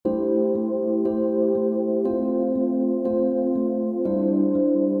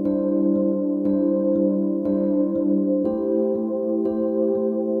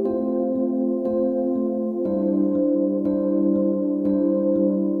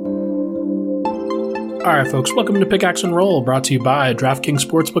Alright folks, welcome to Pickaxe and Roll, brought to you by DraftKings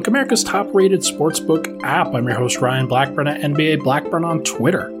Sportsbook, America's top-rated sportsbook app. I'm your host Ryan Blackburn at NBA Blackburn on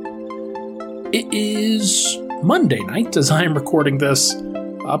Twitter. It is Monday night as I am recording this,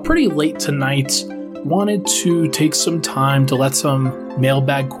 pretty late tonight. Wanted to take some time to let some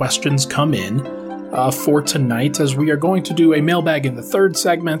mailbag questions come in for tonight, as we are going to do a mailbag in the third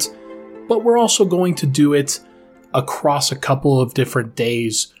segment, but we're also going to do it across a couple of different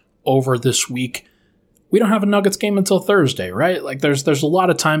days over this week. We don't have a Nuggets game until Thursday, right? Like there's a lot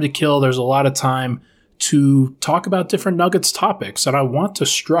of time to kill. There's a lot of time to talk about different Nuggets topics, and I want to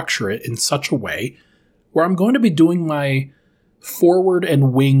structure it in such a way where I'm going to be doing my forward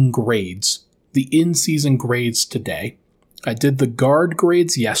and wing grades, the in-season grades today. I did the guard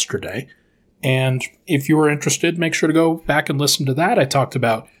grades yesterday, and if you were interested, make sure to go back and listen to that. I talked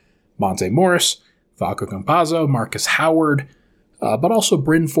about Monte Morris, Facu Campazzo, Marcus Howard, but also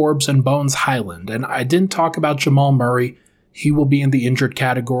Bryn Forbes and Bones Highland. And I didn't talk about Jamal Murray. He will be in the injured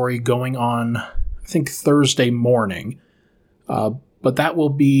category going on, I think, Thursday morning. But that will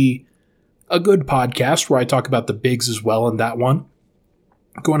be a good podcast where I talk about the bigs as well in that one.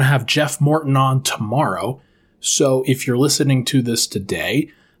 I'm going to have Jeff Morton on tomorrow. So if you're listening to this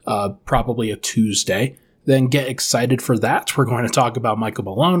today, probably a Tuesday, then get excited for that. We're going to talk about Michael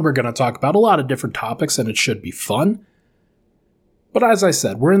Malone. We're going to talk about a lot of different topics, and it should be fun. But as I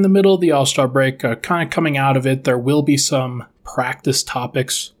said, we're in the middle of the All-Star break, kind of coming out of it. There will be some practice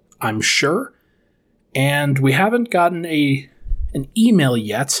topics, I'm sure. And we haven't gotten an email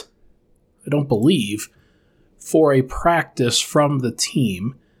yet, I don't believe, for a practice from the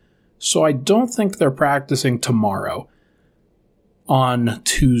team. So I don't think they're practicing tomorrow on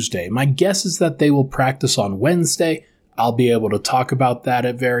Tuesday. My guess is that they will practice on Wednesday. I'll be able to talk about that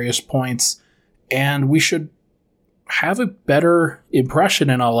at various points. And we should have a better impression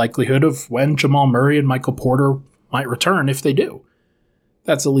in all likelihood of when Jamal Murray and Michael Porter might return if they do.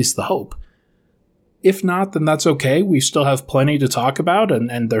 That's at least the hope. If not, then that's okay. We still have plenty to talk about,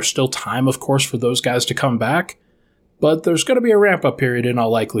 and there's still time, of course, for those guys to come back. But there's going to be a ramp-up period in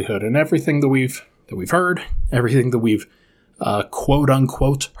all likelihood, and everything that we've heard, everything that we've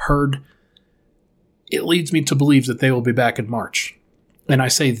quote-unquote heard, it leads me to believe that they will be back in March. And I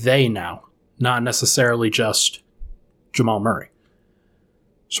say they now, not necessarily just Jamal Murray.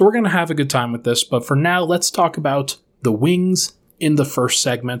 So we're going to have a good time with this, but for now, let's talk about the wings in the first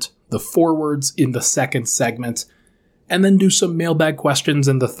segment, the forwards in the second segment, and then do some mailbag questions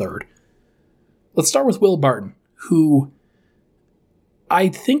in the third. Let's start with Will Barton, who I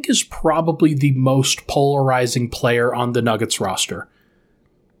think is probably the most polarizing player on the Nuggets roster.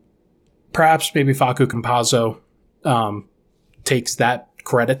 Perhaps maybe Facu Campazzo takes that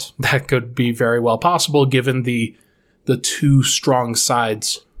credit. That could be very well possible given the two strong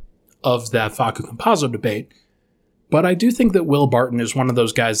sides of that Facu Campazzo debate. But I do think that Will Barton is one of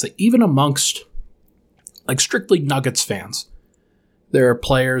those guys that even amongst like strictly Nuggets fans, there are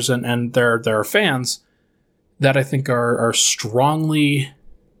players and there are fans that I think are strongly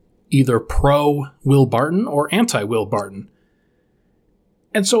either pro Will Barton or anti Will Barton.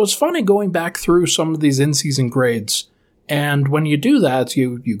 And so it's funny going back through some of these in-season grades. And when you do that,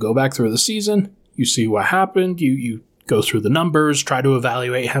 you go back through the season, you see what happened, you go through the numbers, try to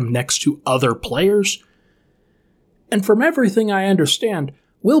evaluate him next to other players. And from everything I understand,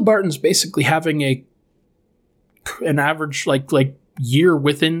 Will Barton's basically having an average like year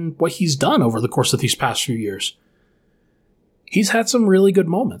within what he's done over the course of these past few years. He's had some really good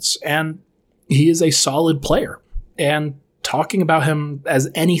moments, and he is a solid player. And talking about him as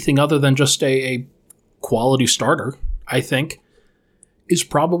anything other than just a quality starter, I think, is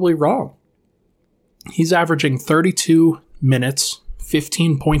probably wrong. He's averaging 32 minutes,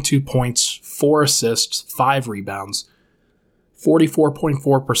 15.2 points, 4 assists, 5 rebounds,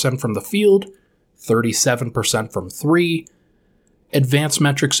 44.4% from the field, 37% from 3. Advanced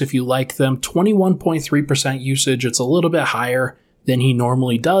metrics, if you like them, 21.3% usage. It's a little bit higher than he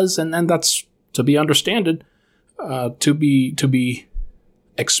normally does, and that's to be understood, to be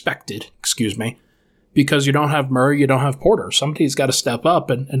expected, because you don't have Murray, you don't have Porter. Somebody's got to step up,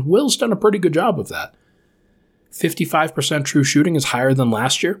 and Will's done a pretty good job of that. 55% true shooting is higher than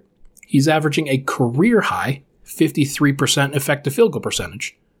last year. He's averaging a career-high 53% effective field goal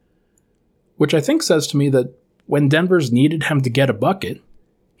percentage, which I think says to me that when Denver's needed him to get a bucket,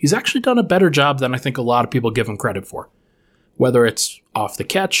 he's actually done a better job than I think a lot of people give him credit for. Whether it's off the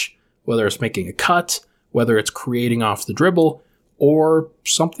catch, whether it's making a cut, whether it's creating off the dribble, or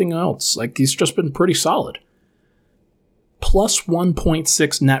something else. Like, he's just been pretty solid. Plus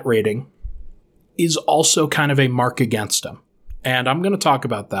 1.6 net rating is also kind of a mark against him. And I'm going to talk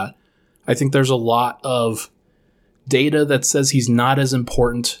about that. I think there's a lot of data that says he's not as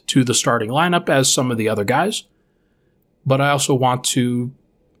important to the starting lineup as some of the other guys. But I also want to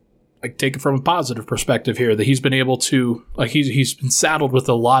take it from a positive perspective here, that he's been able to, he's been saddled with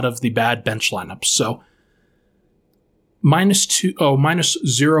a lot of the bad bench lineups. So minus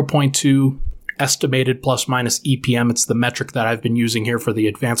 0.2 estimated plus minus EPM. It's the metric that I've been using here for the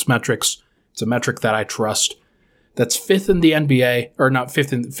advanced metrics. It's a metric that I trust. That's fifth in the NBA, or not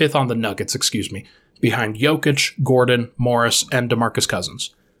fifth on the Nuggets, behind Jokic, Gordon, Morris, and DeMarcus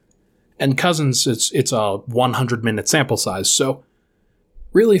Cousins. And Cousins, it's a 100-minute sample size. So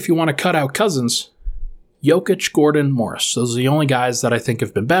really, if you want to cut out Cousins, Jokic, Gordon, Morris, those are the only guys that I think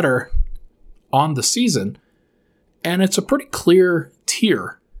have been better on the season. And it's a pretty clear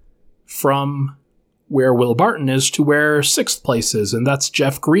tier from where Will Barton is to where sixth place is, and that's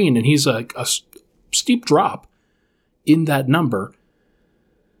Jeff Green, and he's a steep drop in that number.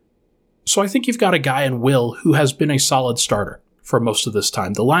 So I think you've got a guy in Will who has been a solid starter for most of this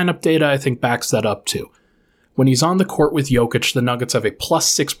time. The lineup data, I think, backs that up too. When he's on the court with Jokic, the Nuggets have a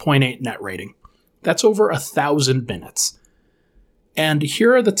plus 6.8 net rating. That's over 1,000 minutes. And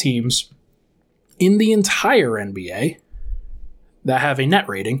here are the teams in the entire NBA that have a net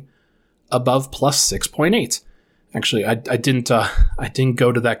rating above plus 6.8. Actually, I didn't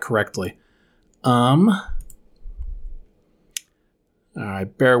go to that correctly. All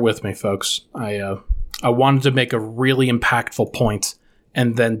right, bear with me, folks. I wanted to make a really impactful point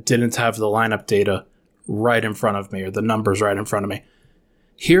and then didn't have the lineup data right in front of me, or the numbers right in front of me.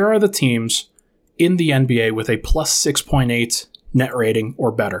 Here are the teams in the NBA with a plus 6.8 net rating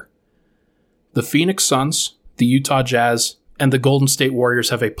or better. The Phoenix Suns, the Utah Jazz, and the Golden State Warriors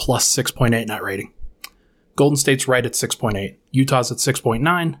have a plus 6.8 net rating. Golden State's right at 6.8. Utah's at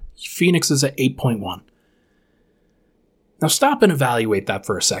 6.9. Phoenix is at 8.1. Now stop and evaluate that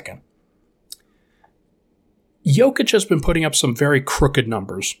for a second. Jokic has been putting up some very crooked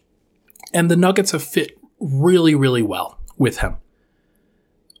numbers, and the Nuggets have fit really, really well with him.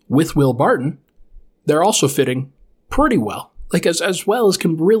 With Will Barton, they're also fitting pretty well, as well as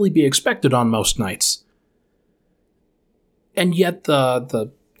can really be expected on most nights. And yet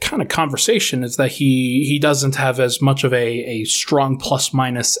the kind of conversation is that he doesn't have as much of a strong plus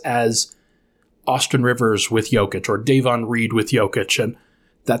minus as Austin Rivers with Jokic or Davon Reed with Jokic, and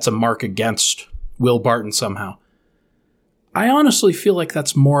that's a mark against Will Barton somehow. I honestly feel like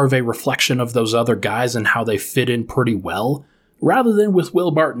that's more of a reflection of those other guys and how they fit in pretty well, rather than with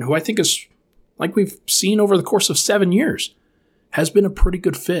Will Barton, who I think is, like we've seen over the course of 7 years, has been a pretty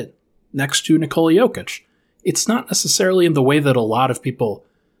good fit next to Nikola Jokic. It's not necessarily in the way that a lot of people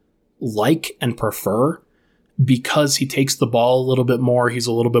like and prefer, because he takes the ball a little bit more, he's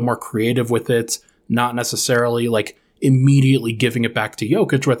a little bit more creative with it, not necessarily immediately giving it back to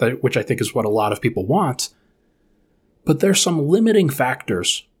Jokic, which I think is what a lot of people want. But there's some limiting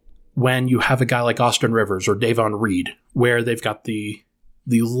factors when you have a guy like Austin Rivers or Davon Reed, where they've got the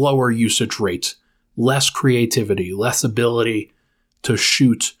lower usage rate, less creativity, less ability to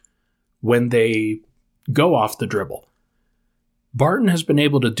shoot when they go off the dribble. Barton has been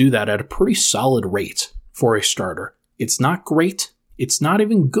able to do that at a pretty solid rate for a starter. It's not great, it's not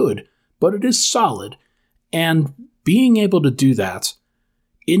even good, but it is solid. And being able to do that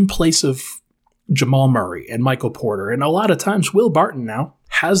in place of Jamal Murray and Michael Porter, and a lot of times Will Barton now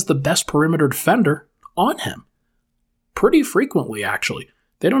has the best perimeter defender on him. Pretty frequently, actually.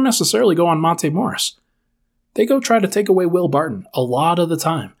 They don't necessarily go on Monte Morris. They go try to take away Will Barton a lot of the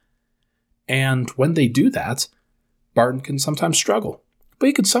time. And when they do that, Barton can sometimes struggle, but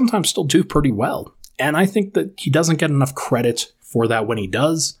he can sometimes still do pretty well. And I think that he doesn't get enough credit for that when he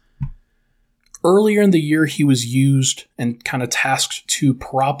does. Earlier in the year, he was used and kind of tasked to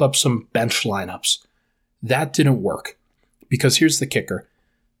prop up some bench lineups. That didn't work, because here's the kicker.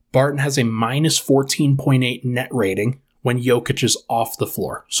 Barton has a minus 14.8 net rating when Jokic is off the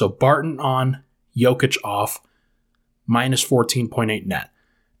floor. So Barton on, Jokic off, minus 14.8 net.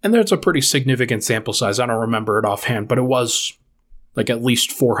 And that's a pretty significant sample size. I don't remember it offhand, but it was at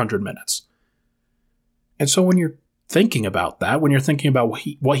least 400 minutes. And so when you're thinking about that, when you're thinking about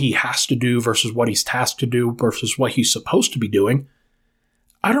what he has to do versus what he's tasked to do versus what he's supposed to be doing,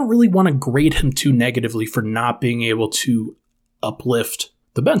 I don't really want to grade him too negatively for not being able to uplift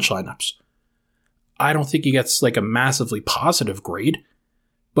the bench lineups. I don't think he gets a massively positive grade,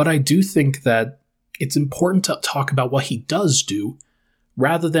 but I do think that it's important to talk about what he does do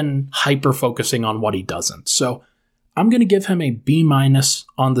rather than hyper-focusing on what he doesn't. So I'm going to give him a B-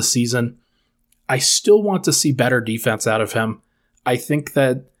 on the season. I still want to see better defense out of him. I think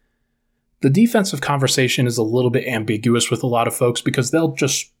that the defensive conversation is a little bit ambiguous with a lot of folks because they'll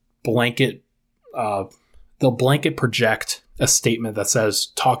just blanket project a statement that says,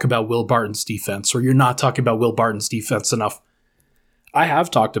 talk about Will Barton's defense, or you're not talking about Will Barton's defense enough. I have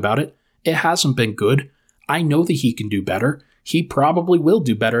talked about it. It hasn't been good. I know that he can do better. He probably will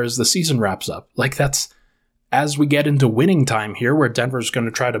do better as the season wraps up. Like, that's, as we get into winning time here, where Denver's going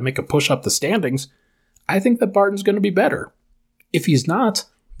to try to make a push up the standings, I think that Barton's going to be better. If he's not,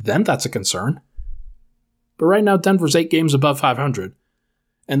 then that's a concern. But right now, Denver's 8 games above 500,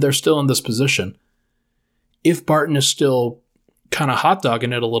 and they're still in this position. If Barton is still kind of hot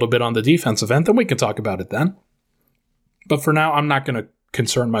dogging it a little bit on the defensive end, then we can talk about it then. But for now, I'm not going to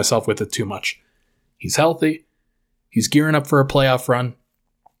concern myself with it too much. He's healthy. He's gearing up for a playoff run.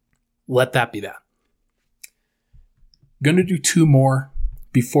 Let that be that. Going to do 2 more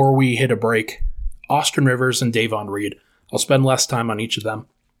before we hit a break. Austin Rivers and Davon Reed. I'll spend less time on each of them.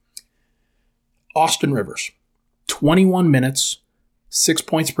 Austin Rivers, 21 minutes, 6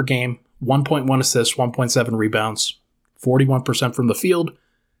 points per game, 1.1 assists, 1.7 rebounds, 41% from the field,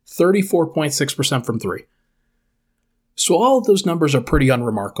 34.6% from 3. So all of those numbers are pretty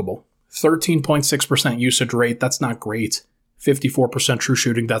unremarkable. 13.6% usage rate, that's not great. 54% true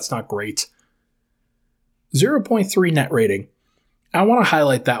shooting, that's not great. 0.3 net rating. I want to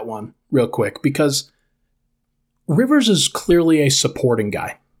highlight that one real quick because Rivers is clearly a supporting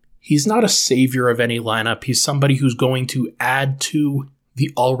guy. He's not a savior of any lineup. He's somebody who's going to add to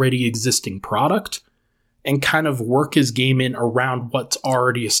the already existing product and kind of work his game in around what's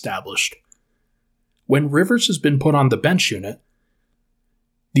already established. When Rivers has been put on the bench unit,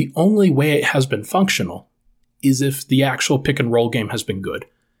 the only way it has been functional is if the actual pick and roll game has been good.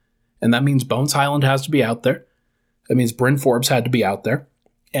 And that means Bones Highland has to be out there. That means Bryn Forbes had to be out there.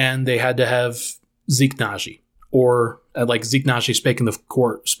 And they had to have Zeke Naji, or like Zeke Naji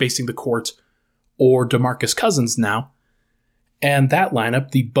spacing the court, or DeMarcus Cousins now. And that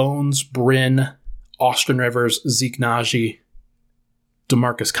lineup, the Bones, Bryn, Austin Rivers, Zeke Naji,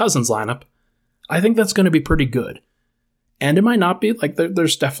 DeMarcus Cousins lineup, I think that's going to be pretty good. And it might not be. Like,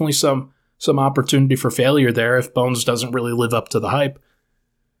 there's definitely some opportunity for failure there if Bones doesn't really live up to the hype.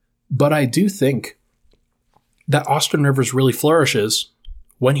 But I do think that Austin Rivers really flourishes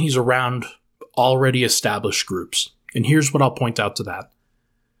when he's around already established groups. And here's what I'll point out to that.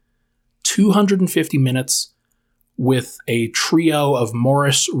 250 minutes with a trio of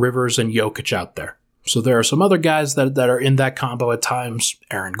Morris, Rivers, and Jokic out there. So there are some other guys that are in that combo at times.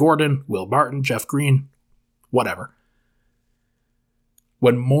 Aaron Gordon, Will Barton, Jeff Green, whatever.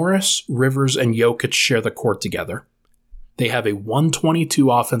 When Morris, Rivers, and Jokic share the court together, they have a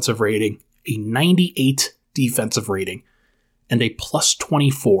 122 offensive rating, a 98 defensive rating, and a plus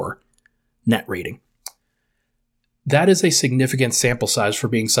 24 net rating. That is a significant sample size for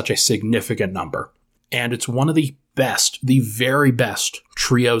being such a significant number. And it's one of the best, the very best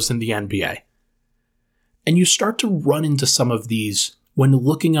trios in the NBA. And you start to run into some of these when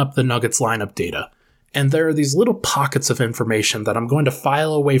looking up the Nuggets lineup data. And there are these little pockets of information that I'm going to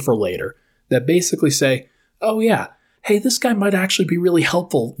file away for later that basically say, oh yeah, hey, this guy might actually be really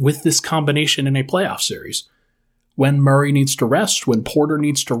helpful with this combination in a playoff series. When Murray needs to rest, when Porter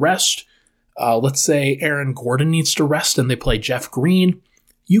needs to rest, let's say Aaron Gordon needs to rest and they play Jeff Green,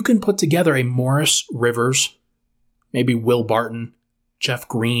 you can put together a Morris, Rivers, maybe Will Barton, Jeff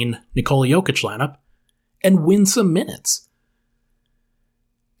Green, Nikola Jokic lineup, and win some minutes.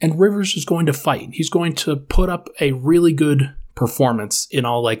 And Rivers is going to fight. He's going to put up a really good performance in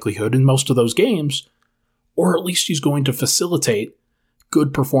all likelihood in most of those games, or at least he's going to facilitate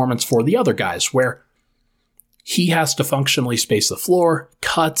good performance for the other guys, where he has to functionally space the floor,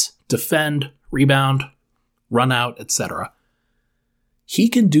 cut, defend, rebound, run out, etc. He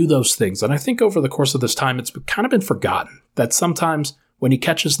can do those things, and I think over the course of this time, it's kind of been forgotten that sometimes when he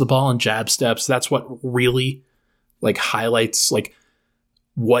catches the ball in jab steps, that's what really highlights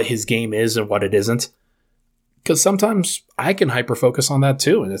what his game is and what it isn't. Because sometimes I can hyper-focus on that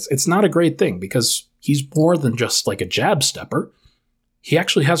too, and it's not a great thing because he's more than just like a jab stepper. He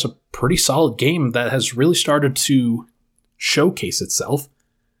actually has a pretty solid game that has really started to showcase itself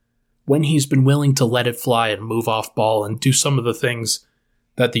when he's been willing to let it fly and move off ball and do some of the things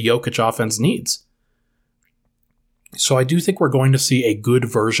that the Jokic offense needs. So I do think we're going to see a good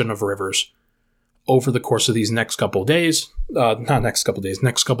version of Rivers over the course of these next couple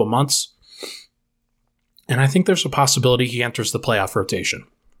months. And I think there's a possibility he enters the playoff rotation.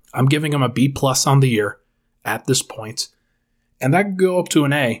 I'm giving him a B+ on the year at this point, and that could go up to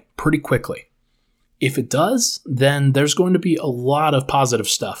an A pretty quickly. If it does, then there's going to be a lot of positive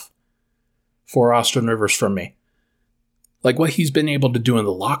stuff for Austin Rivers from me. Like what he's been able to do in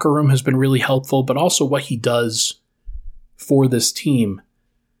the locker room has been really helpful, but also what he does for this team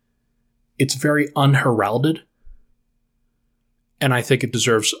it's very unheralded, and I think it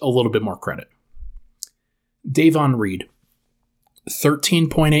deserves a little bit more credit. Davon Reed,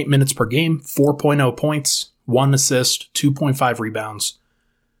 13.8 minutes per game, 4.0 points, 1 assist, 2.5 rebounds,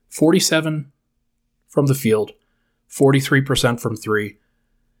 47 from the field, 43% from 3,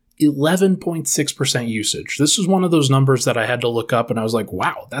 11.6% usage. This is one of those numbers that I had to look up, and I was like,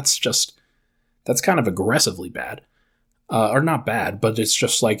 wow, that's kind of aggressively bad. Or not bad, but it's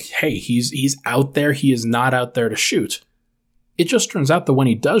just like, hey, he's out there. He is not out there to shoot. It just turns out that when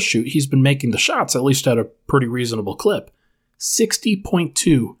he does shoot, he's been making the shots, at least at a pretty reasonable clip.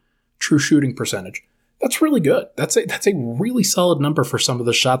 60.2 true shooting percentage. That's really good. That's a really solid number for some of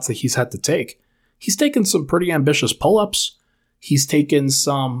the shots that he's had to take. He's taken some pretty ambitious pull-ups. He's taken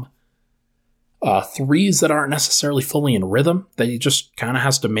some threes that aren't necessarily fully in rhythm, that he just kind of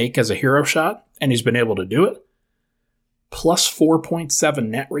has to make as a hero shot, and he's been able to do it. Plus 4.7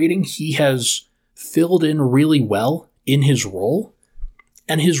 net rating. He has filled in really well in his role,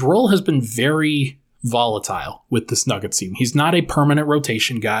 and his role has been very volatile with this Nuggets team. He's not a permanent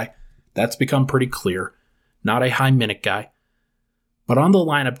rotation guy. That's become pretty clear. Not a high minute guy. But on the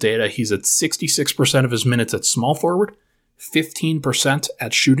lineup data, he's at 66% of his minutes at small forward, 15%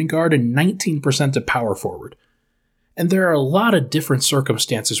 at shooting guard, and 19% at power forward. And there are a lot of different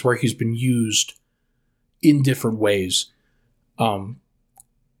circumstances where he's been used in different ways.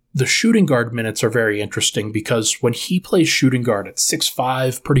 The shooting guard minutes are very interesting because when he plays shooting guard at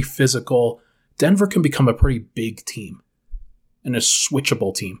 6'5", pretty physical, Denver can become a pretty big team and a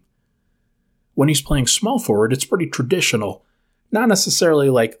switchable team. When he's playing small forward, it's pretty traditional. Not necessarily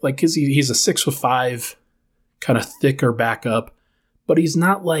like he's a 6'5", kind of thicker backup, but he's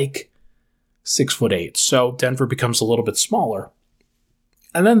not like 6'8". So Denver becomes a little bit smaller.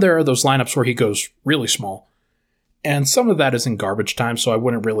 And then there are those lineups where he goes really small. And some of that is in garbage time, so I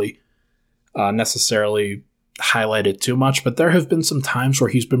wouldn't really necessarily highlight it too much. But there have been some times where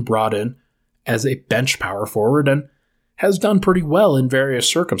he's been brought in as a bench power forward and has done pretty well in various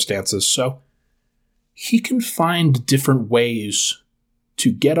circumstances. So he can find different ways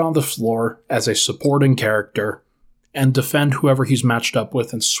to get on the floor as a supporting character and defend whoever he's matched up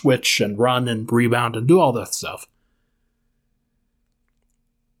with and switch and run and rebound and do all that stuff.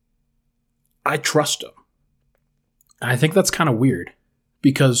 I trust him. I think that's kind of weird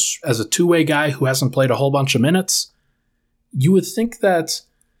because as a two-way guy who hasn't played a whole bunch of minutes, you would think that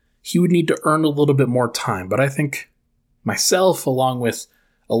he would need to earn a little bit more time. But I think myself, along with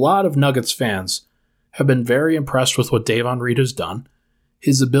a lot of Nuggets fans, have been very impressed with what Davon Reed has done.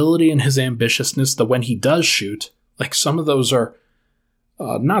 His ability and his ambitiousness that when he does shoot, like some of those are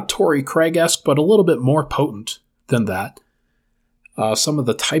not Torrey Craig-esque, but a little bit more potent than that. Some of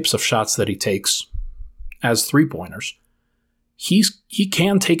the types of shots that he takes as three-pointers. He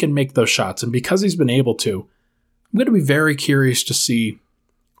can take and make those shots, and because he's been able to, I'm going to be very curious to see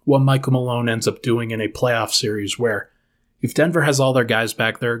what Michael Malone ends up doing in a playoff series where if Denver has all their guys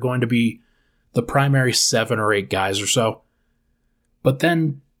back, they're going to be the primary 7 or 8 guys or so. But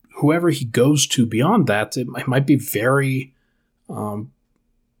then whoever he goes to beyond that, it might be very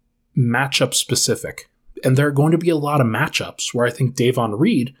matchup specific. And there are going to be a lot of matchups where I think Davon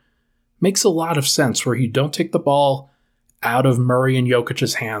Reed makes a lot of sense, where you don't take the ball out of Murray and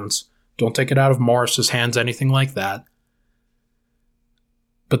Jokic's hands, don't take it out of Morris's hands, anything like that.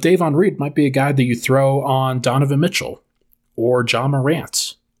 But Davon Reed might be a guy that you throw on Donovan Mitchell or John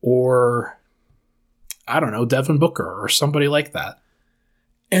Morant or, I don't know, Devin Booker or somebody like that.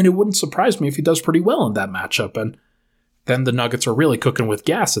 And it wouldn't surprise me if he does pretty well in that matchup. And then the Nuggets are really cooking with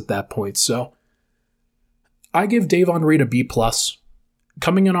gas at that point. So I give Davon Reed a B+.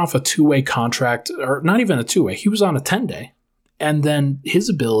 Coming in off a 2-way contract, or not even a 2-way, he was on a 10-day. And then his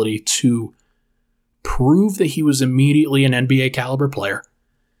ability to prove that he was immediately an NBA caliber player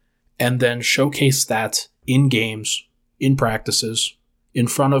and then showcase that in games, in practices, in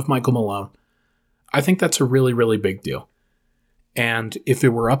front of Michael Malone, I think that's a really, really big deal. And if it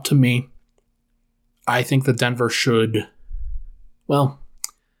were up to me, I think that Denver should, well,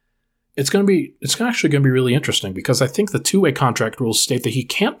 it's actually going to be really interesting because I think the 2-way contract rules state that he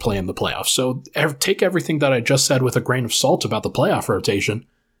can't play in the playoffs. So take everything that I just said with a grain of salt about the playoff rotation,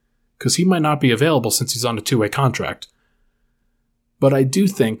 because he might not be available since he's on a 2-way contract. But I do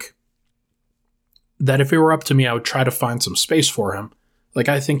think that if it were up to me, I would try to find some space for him. Like,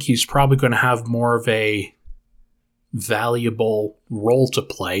 I think he's probably going to have more of a valuable role to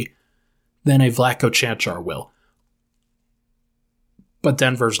play than a Vlatko Čančar will. But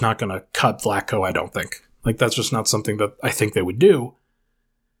Denver's not going to cut Vlatko, I don't think. Like, that's just not something that I think they would do.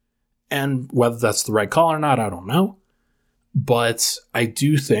 And whether that's the right call or not, I don't know. But I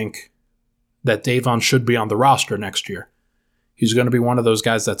do think that Davon should be on the roster next year. He's going to be one of those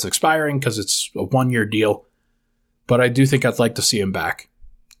guys that's expiring because it's a one-year deal. But I do think I'd like to see him back.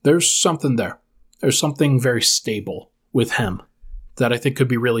 There's something there. There's something very stable with him that I think could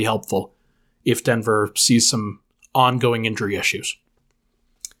be really helpful if Denver sees some ongoing injury issues.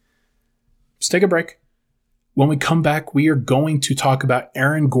 Let's take a break. When we come back, we are going to talk about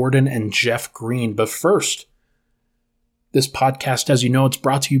Aaron Gordon and Jeff Green. But first, this podcast, as you know, it's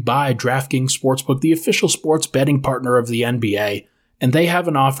brought to you by DraftKings Sportsbook, the official sports betting partner of the NBA. And they have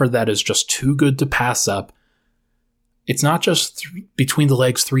an offer that is just too good to pass up. It's not just between the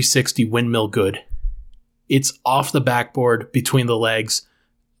legs 360 windmill good. It's off the backboard between the legs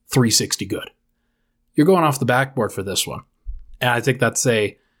 360 good. You're going off the backboard for this one. And I think that's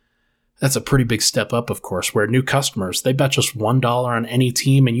a pretty big step up, of course, where new customers, they bet just $1 on any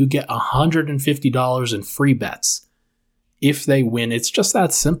team and you get $150 in free bets. If they win, it's just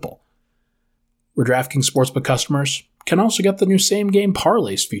that simple. Where DraftKings Sportsbook customers can also get the new same game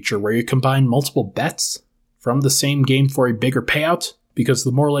parlays feature where you combine multiple bets from the same game for a bigger payout, because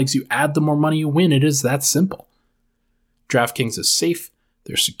the more legs you add, the more money you win. It is that simple. DraftKings is safe,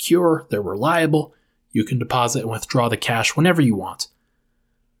 they're secure, they're reliable. You can deposit and withdraw the cash whenever you want.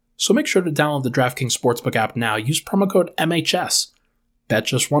 So make sure to download the DraftKings Sportsbook app now. Use promo code MHS. Bet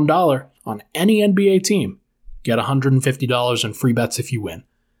just $1 on any NBA team. Get $150 in free bets if you win.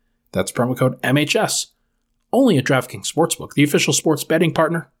 That's promo code MHS. Only at DraftKings Sportsbook, the official sports betting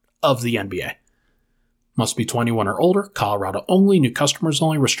partner of the NBA. Must be 21 or older. Colorado only. New customers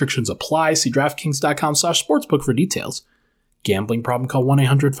only. Restrictions apply. See DraftKings.com/sportsbook for details. Gambling problem? Call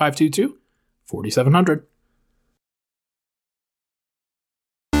 1-800-522-4700.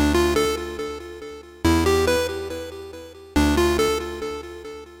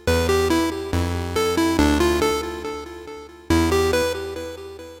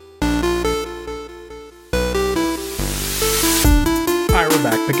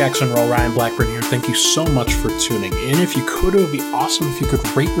 Back. Pickaxe and Roll, Ryan Blackburn here. Thank you so much for tuning in. If you could, it would be awesome if you could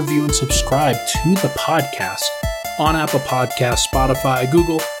rate, review, and subscribe to the podcast on Apple Podcasts, Spotify,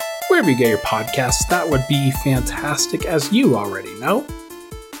 Google, wherever you get your podcasts. That would be fantastic, as you already know.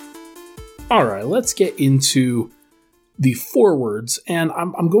 All right, let's get into the forwards, and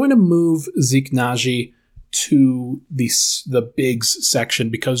I'm going to move Zeke Naji to the bigs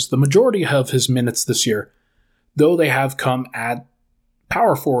section because the majority of his minutes this year, though they have come at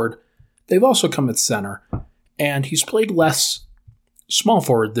power forward, they've also come at center, and he's played less small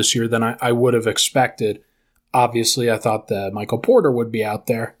forward this year than I would have expected. Obviously, I thought that Michael Porter would be out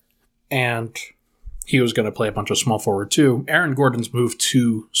there, and he was going to play a bunch of small forward too. Aaron Gordon's moved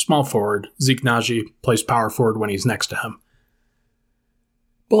to small forward. Zeke Naji plays power forward when he's next to him.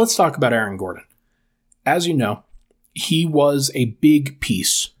 But let's talk about Aaron Gordon. As you know, he was a big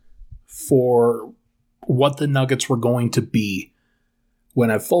piece for what the Nuggets were going to be. When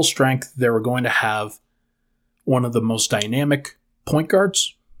at full strength, they were going to have one of the most dynamic point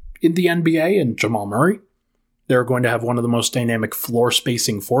guards in the NBA in Jamal Murray. They were going to have one of the most dynamic floor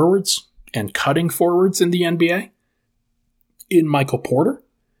spacing forwards and cutting forwards in the NBA in Michael Porter.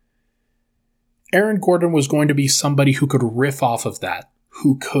 Aaron Gordon was going to be somebody who could riff off of that,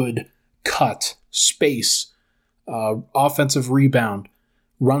 who could cut, space, offensive rebound,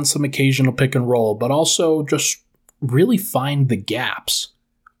 run some occasional pick and roll, but also just really find the gaps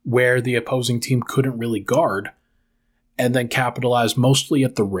where the opposing team couldn't really guard and then capitalize mostly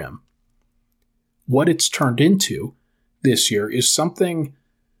at the rim. What it's turned into this year is something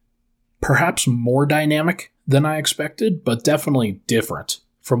perhaps more dynamic than I expected, but definitely different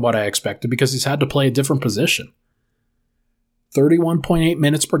from what I expected because he's had to play a different position. 31.8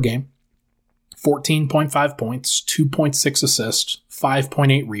 minutes per game, 14.5 points, 2.6 assists,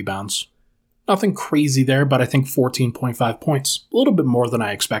 5.8 rebounds. Nothing crazy there, but I think 14.5 points. A little bit more than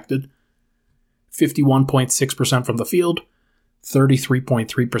I expected. 51.6% from the field.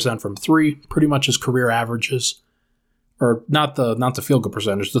 33.3% from three. Pretty much his career averages. Or not the field goal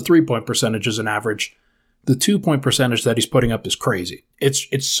percentage. The 3-point percentage is an average. The 2-point percentage that he's putting up is crazy.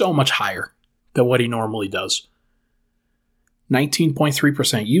 It's so much higher than what he normally does.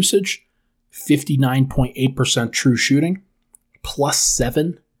 19.3% usage. 59.8% true shooting.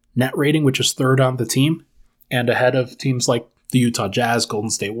 +7 net rating, which is third on the team, and ahead of teams like the Utah Jazz, Golden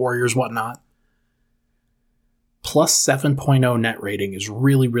State Warriors, whatnot. +7.0 net rating is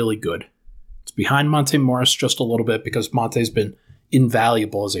really, really good. It's behind Monte Morris just a little bit because Monte's been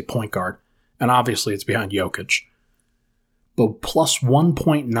invaluable as a point guard, and obviously it's behind Jokic. But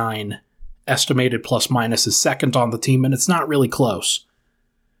 +1.9 estimated plus-minus is second on the team, and it's not really close.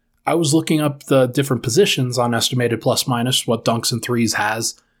 I was looking up the different positions on estimated plus-minus, what dunks and threes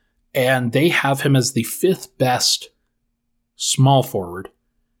has, And they have him as the 5th best small forward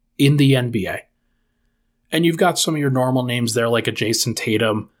in the NBA. And you've got some of your normal names there, like a Jason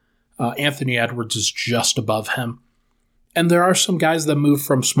Tatum. Anthony Edwards is just above him. And there are some guys that move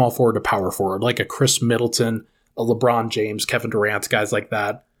from small forward to power forward, like a Chris Middleton, a LeBron James, Kevin Durant, guys like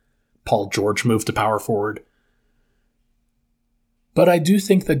that. Paul George moved to power forward. But I do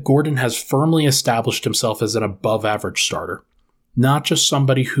think that Gordon has firmly established himself as an above-average starter. Not just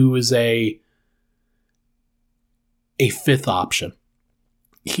somebody who is a 5th option.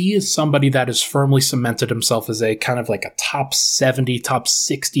 He is somebody that has firmly cemented himself as a kind of like a top 70, top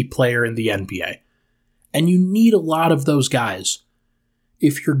 60 player in the NBA. And you need a lot of those guys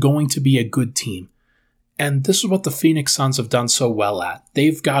if you're going to be a good team. And this is what the Phoenix Suns have done so well at.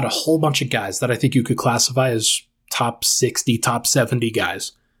 They've got a whole bunch of guys that I think you could classify as top 60, top 70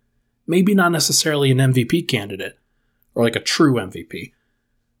 guys. Maybe not necessarily an MVP candidate or like a true MVP,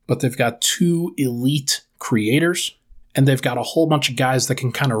 but they've got 2 elite creators and they've got a whole bunch of guys that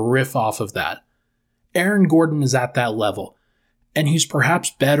can kind of riff off of that. Aaron Gordon is at that level, and he's perhaps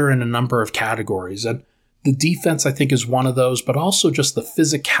better in a number of categories. And the defense, I think, is one of those, but also just the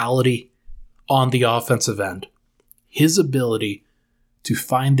physicality on the offensive end. His ability to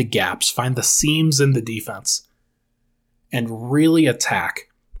find the gaps, find the seams in the defense, and really attack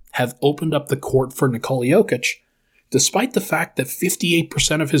have opened up the court for Nikola Jokic, despite the fact that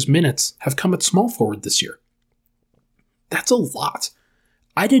 58% of his minutes have come at small forward this year. That's a lot.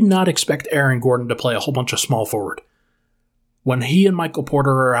 I did not expect Aaron Gordon to play a whole bunch of small forward. When he and Michael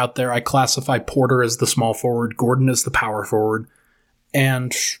Porter are out there, I classify Porter as the small forward, Gordon as the power forward,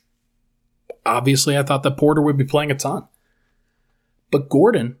 and obviously I thought that Porter would be playing a ton. But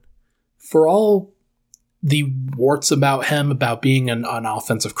Gordon, for all the warts about him, about being an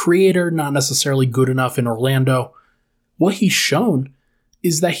offensive creator, not necessarily good enough in Orlando, what he's shown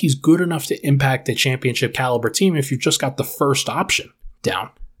is that he's good enough to impact a championship caliber team if you've just got the first option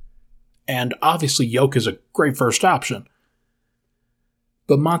down. And obviously Jokic is a great first option.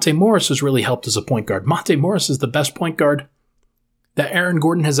 But Monte Morris has really helped as a point guard. Monte Morris is the best point guard that Aaron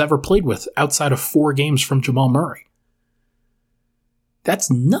Gordon has ever played with outside of 4 games from Jamal Murray. That's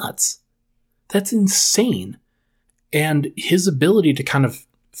nuts. That's insane. And his ability to kind of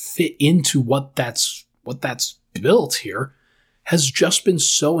fit into what that's built here has just been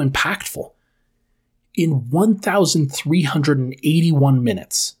so impactful. In 1,381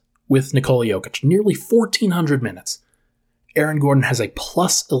 minutes with Nikola Jokic, nearly 1,400 minutes, Aaron Gordon has a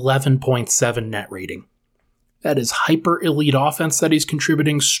plus 11.7 net rating. That is hyper elite offense that he's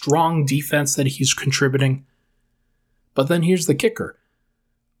contributing, strong defense that he's contributing. But then here's the kicker.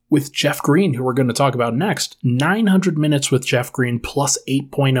 With Jeff Green, who we're going to talk about next, 900 minutes with Jeff Green plus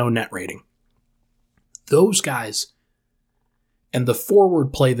 8.0 net rating. Those guys and the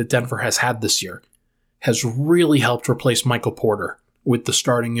forward play that Denver has had this year has really helped replace Michael Porter with the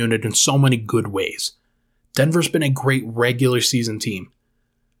starting unit in so many good ways. Denver's been a great regular season team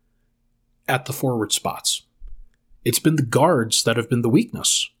at the forward spots. It's been the guards that have been the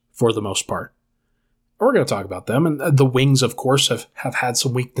weakness for the most part. We're going to talk about them. And the wings, of course, have had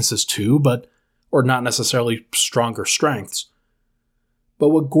some weaknesses too, or not necessarily stronger strengths. But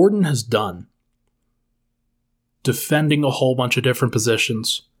what Gordon has done, defending a whole bunch of different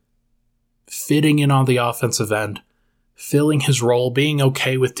positions, fitting in on the offensive end, filling his role, being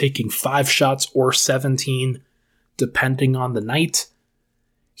okay with taking 5 shots or 17, depending on the night,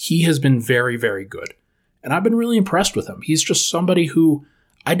 he has been very, very good. And I've been really impressed with him. He's just somebody who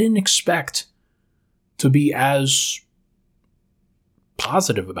I didn't expect to be as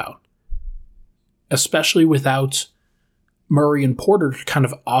positive about, especially without Murray and Porter to kind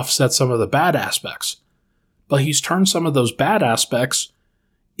of offset some of the bad aspects. But he's turned some of those bad aspects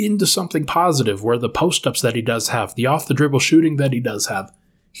into something positive, where the post-ups that he does have, the off-the-dribble shooting that he does have,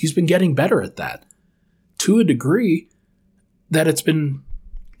 he's been getting better at that to a degree that it's been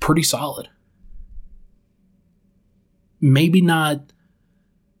pretty solid. Maybe not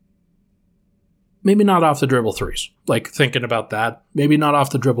off the dribble threes. Like, thinking about that, maybe not off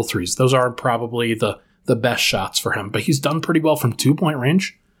the dribble threes. Those aren't probably the best shots for him, but he's done pretty well from 2-point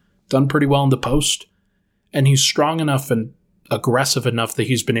range, done pretty well in the post, and he's strong enough and aggressive enough that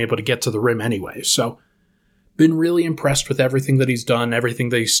he's been able to get to the rim anyway. So, been really impressed with everything that he's done, everything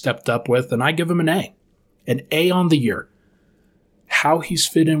that he's stepped up with, and I give him an A. An A on the year. How he's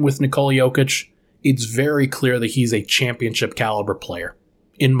fit in with Nikola Jokic, it's very clear that he's a championship caliber player,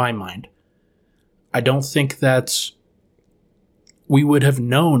 in my mind. I don't think that we would have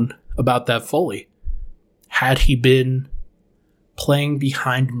known about that fully had he been playing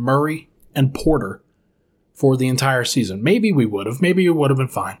behind Murray and Porter for the entire season. Maybe we would have. Maybe it would have been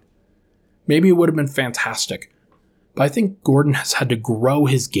fine. maybe it would have been fantastic. But I think Gordon has had to grow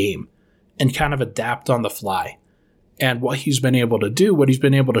his game and kind of adapt on the fly. And what he's been able to do, what he's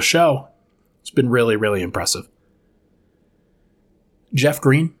been able to show, it's been really, really impressive. Jeff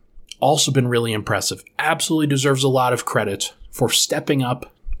Green, also been really impressive. Absolutely deserves a lot of credit for stepping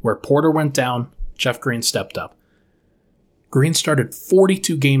up. Where Porter went down, Jeff Green stepped up. Green started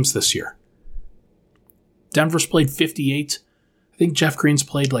 42 games this year. Denver's played 58. I think Jeff Green's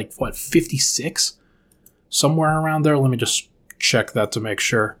played 56? Somewhere around there. Let me just check that to make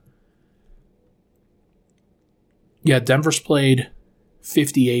sure. Yeah, Denver's played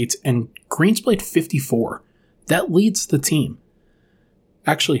 58 and Green's played 54. That leads the team.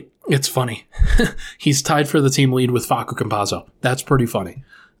 Actually, it's funny. He's tied for the team lead with Facu Campazzo. That's pretty funny.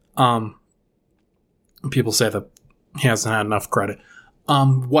 People say that he hasn't had enough credit.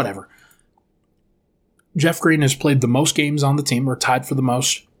 Whatever. Jeff Green has played the most games on the team, or tied for the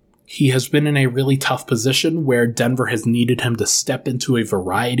most. He has been in a really tough position where Denver has needed him to step into a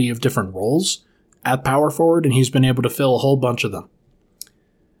variety of different roles at power forward, and he's been able to fill a whole bunch of them.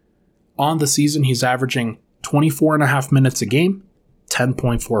 On the season, he's averaging 24.5 minutes a game,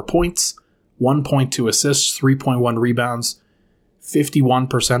 10.4 points, 1.2 assists, 3.1 rebounds,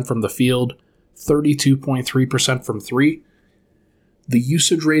 51% from the field, 32.3% from three. The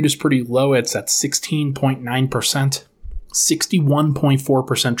usage rate is pretty low. It's at 16.9%,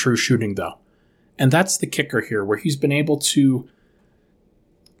 61.4% true shooting, though. And that's the kicker here, where he's been able to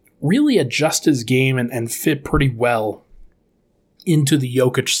really adjust his game and fit pretty well into the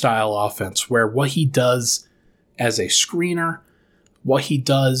Jokic-style offense, where what he does as a screener, what he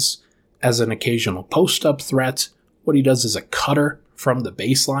does as an occasional post-up threat, what he does as a cutter from the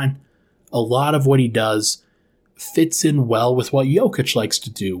baseline, a lot of what he does fits in well with what Jokic likes to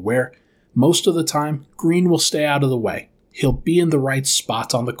do, where most of the time, Green will stay out of the way. He'll be in the right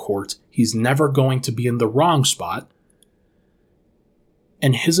spot on the court. He's never going to be in the wrong spot.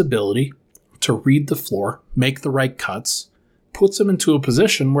 And his ability to read the floor, make the right cuts, puts him into a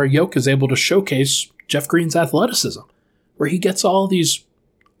position where Jokic is able to showcase Jeff Green's athleticism, where he gets all these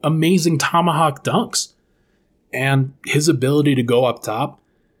amazing tomahawk dunks. And his ability to go up top,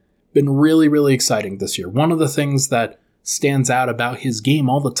 been really, really exciting this year. One of the things that stands out about his game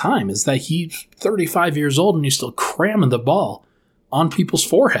all the time is that he's 35 years old and he's still cramming the ball on people's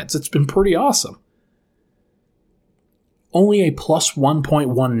foreheads. It's been pretty awesome. Only a plus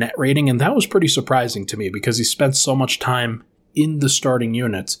 1.1 net rating, and that was pretty surprising to me because he spent so much time in the starting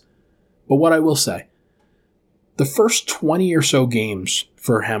units. But what I will say, the first 20 or so games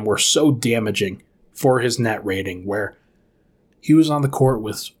for him were so damaging for his net rating, where he was on the court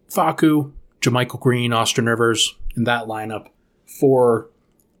with Facu, JaMychal Green, Austin Rivers in that lineup for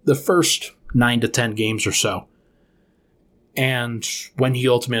the first 9 to 10 games or so. And when he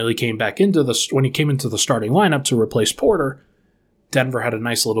ultimately came into the starting lineup to replace Porter, Denver had a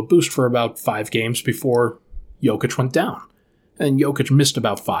nice little boost for about 5 games before Jokic went down. And Jokic missed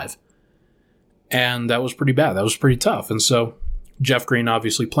about 5. And that was pretty bad. That was pretty tough. And so Jeff Green,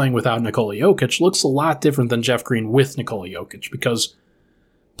 obviously playing without Nikola Jokic, looks a lot different than Jeff Green with Nikola Jokic, because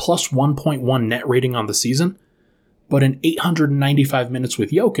plus 1.1 net rating on the season, but in 895 minutes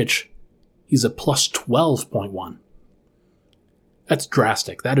with Jokic, he's a plus 12.1. That's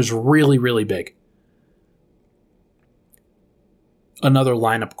drastic. That is really, really big. Another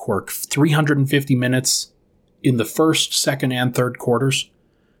lineup quirk, 350 minutes in the first, second, and third quarters,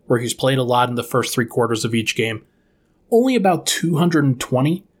 where he's played a lot in the first 3 quarters of each game. Only about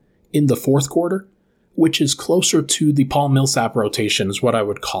 220 in the fourth quarter, which is closer to the Paul Millsap rotation is what I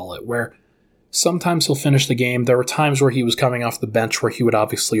would call it, where sometimes he'll finish the game. There were times where he was coming off the bench where he would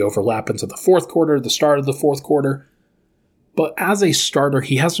obviously overlap into the fourth quarter, the start of the fourth quarter. But as a starter,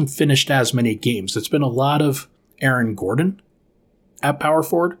 he hasn't finished as many games. It's been a lot of Aaron Gordon at power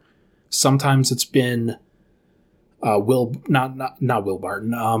forward. Sometimes it's been not Will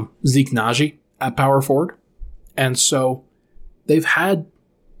Barton, Zeke Naji at power forward. And so they've had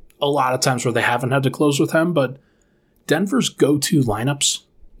a lot of times where they haven't had to close with him, but Denver's go-to lineups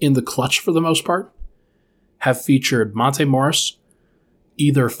in the clutch for the most part have featured Monte Morris,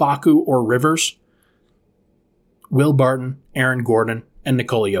 either Facu or Rivers, Will Barton, Aaron Gordon, and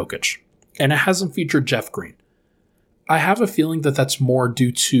Nikola Jokic. And it hasn't featured Jeff Green. I have a feeling that that's more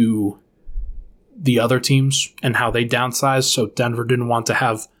due to the other teams and how they downsized, so Denver didn't want to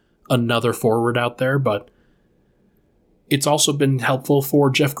have another forward out there, but it's also been helpful for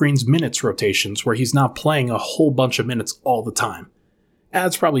Jeff Green's minutes rotations, where he's not playing a whole bunch of minutes all the time.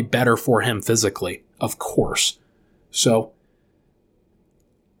 That's probably better for him physically, of course. So,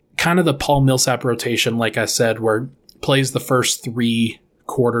 kind of the Paul Millsap rotation, like I said, where plays the first 3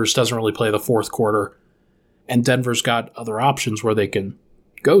 quarters, doesn't really play the fourth quarter, and Denver's got other options where they can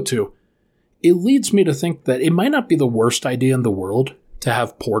go to, it leads me to think that it might not be the worst idea in the world to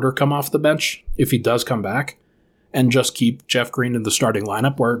have Porter come off the bench if he does come back and just keep Jeff Green in the starting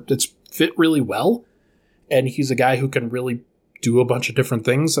lineup where it's fit really well, and he's a guy who can really do a bunch of different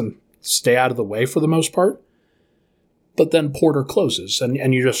things and stay out of the way for the most part. But then Porter closes,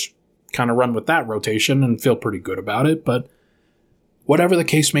 and you just kind of run with that rotation and feel pretty good about it. But whatever the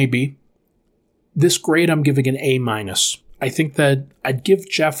case may be, this grade I'm giving an A-. I think that I'd give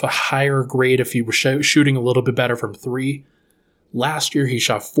Jeff a higher grade if he was shooting a little bit better from three. Last year, he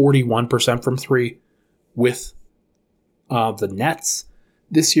shot 41% from three with the Nets.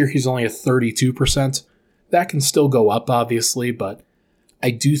 This year, he's only at 32%. That can still go up, obviously, but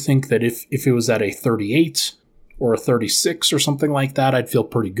I do think that if it was at a 38 or a 36 or something like that, I'd feel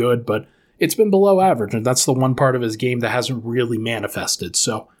pretty good, but it's been below average, and that's the one part of his game that hasn't really manifested.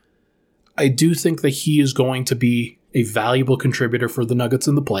 So I do think that he is going to be a valuable contributor for the Nuggets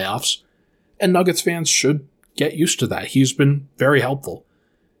in the playoffs, and Nuggets fans should get used to that. He's been very helpful,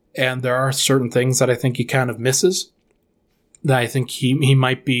 and there are certain things that I think he kind of misses, that I think he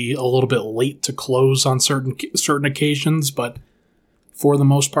might be a little bit late to close on certain occasions, but for the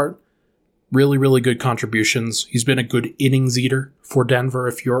most part, really, really good contributions. He's been a good innings eater for Denver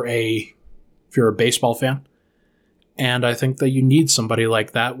if you're a baseball fan. And I think that you need somebody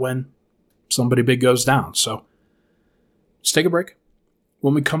like that when somebody big goes down. So let's take a break.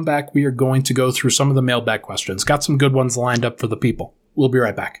 When we come back, we are going to go through some of the mailbag questions. Got some good ones lined up for the people. We'll be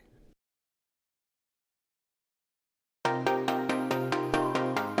right back.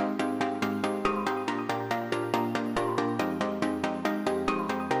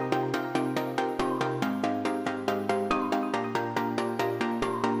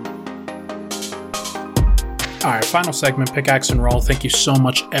 All right, final segment, Pickaxe and Roll. Thank you so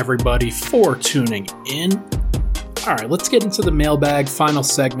much, everybody, for tuning in. All right, let's get into the mailbag final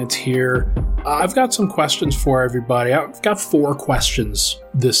segment here. I've got some questions for everybody. I've got 4 questions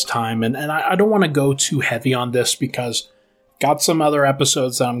this time, and I don't want to go too heavy on this because got some other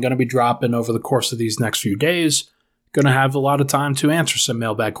episodes that I'm going to be dropping over the course of these next few days. Going to have a lot of time to answer some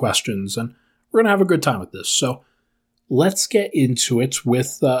mailbag questions, and we're going to have a good time with this. So let's get into it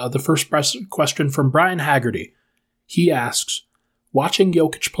with the first question from Brian Haggerty. He asks, watching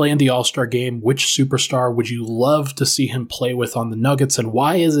Jokic play in the All-Star game, which superstar would you love to see him play with on the Nuggets, and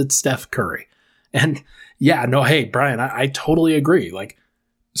why is it Steph Curry? And yeah, no, hey, Brian, I totally agree. Like,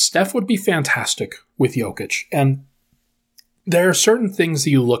 Steph would be fantastic with Jokic, and there are certain things that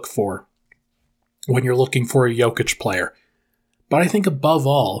you look for when you're looking for a Jokic player. But I think above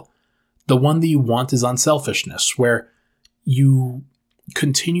all, the one that you want is unselfishness, where you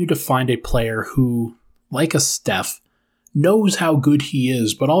continue to find a player who, like a Steph, knows how good he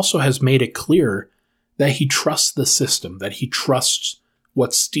is, but also has made it clear that he trusts the system, that he trusts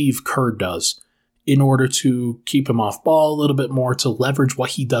what Steve Kerr does in order to keep him off ball a little bit more, to leverage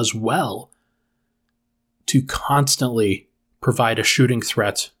what he does well, to constantly provide a shooting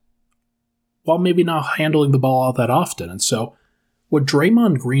threat while maybe not handling the ball all that often. And so what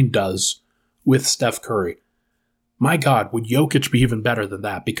Draymond Green does with Steph Curry, my God, would Jokic be even better than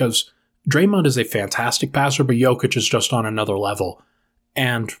that? Because Draymond is a fantastic passer, but Jokic is just on another level.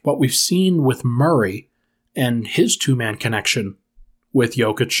 And what we've seen with Murray and his two-man connection with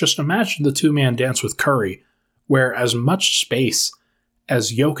Jokic, just imagine the two-man dance with Curry, where as much space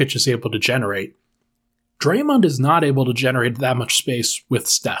as Jokic is able to generate, Draymond is not able to generate that much space with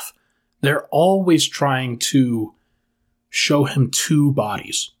Steph. They're always trying to show him two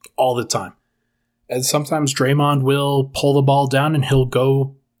bodies all the time. And sometimes Draymond will pull the ball down and he'll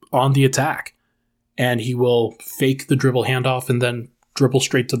go on the attack. And he will fake the dribble handoff and then dribble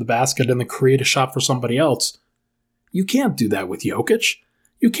straight to the basket and then create a shot for somebody else. You can't do that with Jokic.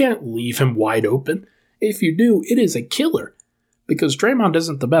 You can't leave him wide open. If you do, it is a killer. Because Draymond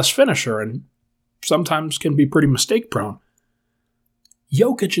isn't the best finisher and sometimes can be pretty mistake prone.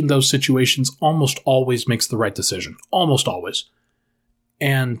 Jokic in those situations almost always makes the right decision. Almost always.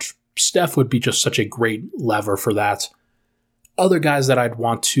 And Steph would be just such a great lever for that. Other guys that I'd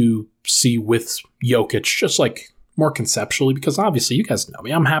want to see with Jokic, just like more conceptually, because obviously you guys know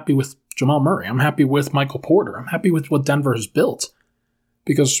me. I'm happy with Jamal Murray. I'm happy with Michael Porter. I'm happy with what Denver has built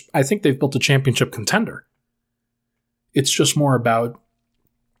because I think they've built a championship contender. It's just more about,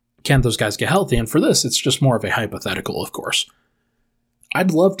 can those guys get healthy? And for this, it's just more of a hypothetical, of course.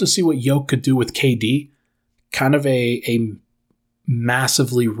 I'd love to see what Jokic could do with KD, kind of a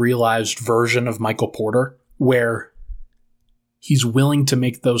massively realized version of Michael Porter, where he's willing to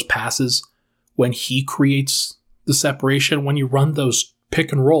make those passes when he creates the separation. When you run those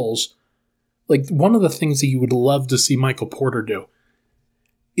pick and rolls, like one of the things that you would love to see Michael Porter do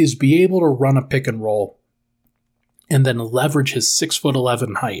is be able to run a pick and roll and then leverage his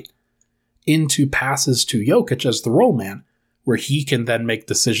 6'11" height into passes to Jokic as the roll man, where he can then make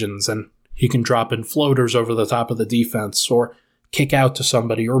decisions and he can drop in floaters over the top of the defense or kick out to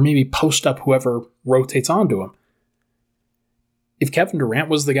somebody or maybe post up whoever rotates onto him. If Kevin Durant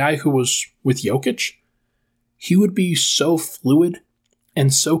was the guy who was with Jokic, he would be so fluid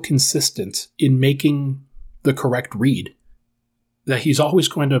and so consistent in making the correct read that he's always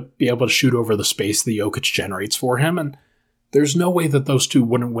going to be able to shoot over the space that Jokic generates for him, and there's no way that those two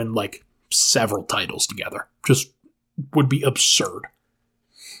wouldn't win like several titles together. Just would be absurd.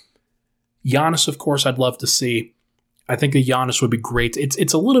 Giannis, of course, I'd love to see. I think that Giannis would be great.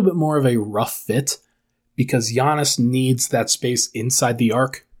 It's a little bit more of a rough fit because Giannis needs that space inside the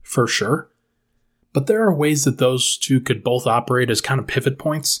arc for sure. But there are ways that those two could both operate as kind of pivot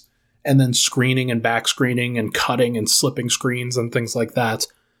points, and then screening and back screening and cutting and slipping screens and things like that.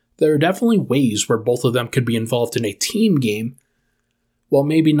 There are definitely ways where both of them could be involved in a team game, while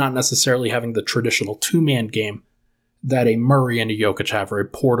maybe not necessarily having the traditional two-man game that a Murray and a Jokic have, or a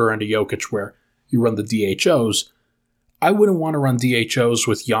Porter and a Jokic where you run the DHOs. I wouldn't want to run DHOs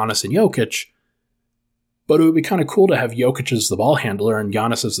with Giannis and Jokic, but it would be kind of cool to have Jokic as the ball handler and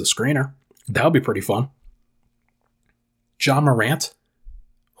Giannis as the screener. That would be pretty fun. Ja Morant?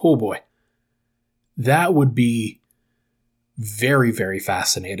 Oh boy. That would be very, very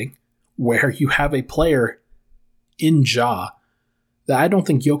fascinating, where you have a player in Ja that I don't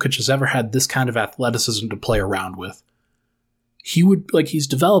think Jokic has ever had this kind of athleticism to play around with. He's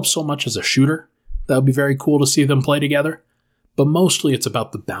developed so much as a shooter. That would be very cool to see them play together. But mostly it's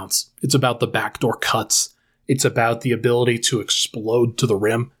about the bounce. It's about the backdoor cuts. It's about the ability to explode to the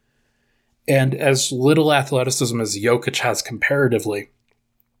rim. And as little athleticism as Jokic has comparatively,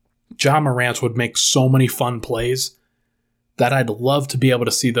 Ja Morant would make so many fun plays that I'd love to be able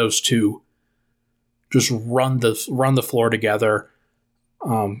to see those two just run the floor together.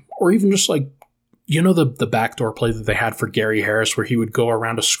 Or even just like, the backdoor play that they had for Gary Harris where he would go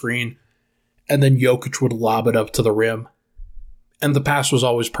around a screen and then Jokic would lob it up to the rim. And the pass was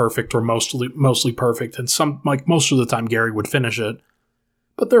always perfect or mostly perfect. And most of the time Gary would finish it.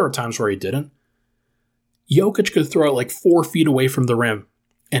 But there were times where he didn't. Jokic could throw it like 4 feet away from the rim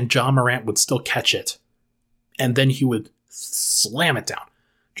and Ja Morant would still catch it. And then he would slam it down.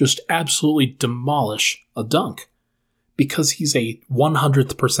 Just absolutely demolish a dunk. Because he's a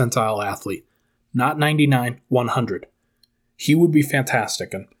 100th percentile athlete. Not 99, 100. He would be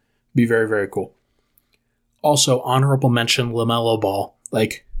fantastic and be very, very cool. Also, honorable mention, LaMelo Ball.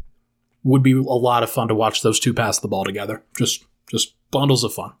 Would be a lot of fun to watch those two pass the ball together. Just bundles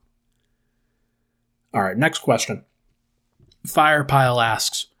of fun. All right, next question. Firepile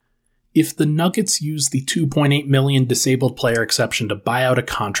asks, if the Nuggets use the $2.8 million disabled player exception to buy out a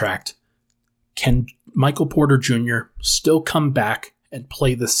contract, can Michael Porter Jr. still come back and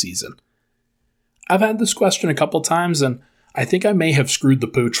play this season? I've had this question a couple times, and I think I may have screwed the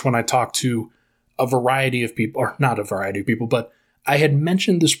pooch when I talked to a variety of people, or not a variety of people, but I had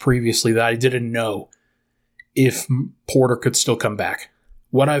mentioned this previously that I didn't know if Porter could still come back.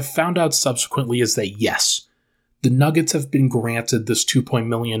 What I've found out subsequently is that yes, the Nuggets have been granted this $2.0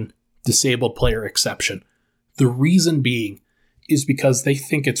 million disabled player exception. The reason being is because they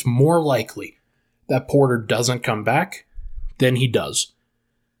think it's more likely that Porter doesn't come back than he does.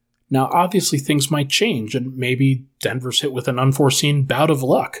 Now, obviously, things might change, and maybe Denver's hit with an unforeseen bout of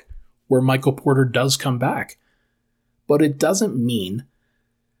luck where Michael Porter does come back. But it doesn't mean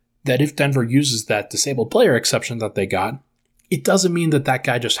that if Denver uses that disabled player exception that they got, it doesn't mean that that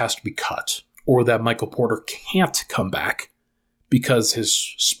guy just has to be cut, or that Michael Porter can't come back because his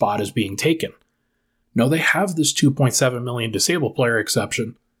spot is being taken. No, they have this $2.7 million disabled player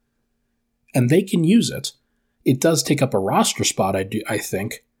exception, and they can use it. It does take up a roster spot, I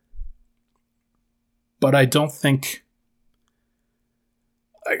think. But I don't think...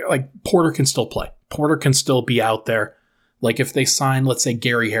 Porter can still play. Porter can still be out there. If they sign, let's say,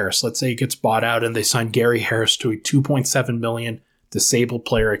 Gary Harris. Let's say he gets bought out and they sign Gary Harris to a $2.7 million disabled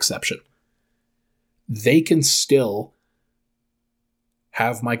player exception. They can still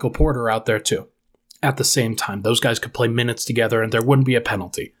have Michael Porter out there too. At the same time, those guys could play minutes together and there wouldn't be a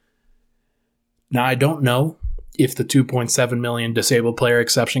penalty. Now, I don't know if the $2.7 million disabled player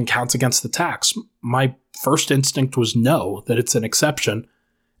exception counts against the tax. My first instinct was no, that it's an exception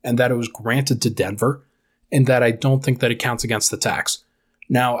and that it was granted to Denver and that I don't think that it counts against the tax.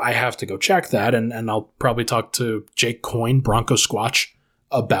 Now, I have to go check that and I'll probably talk to Jake Coyne, Bronco Squatch,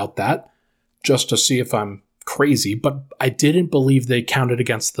 about that just to see if I'm crazy, but I didn't believe they counted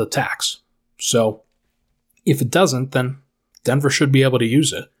against the tax. So if it doesn't, then Denver should be able to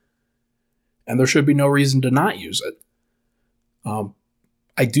use it. And there should be no reason to not use it.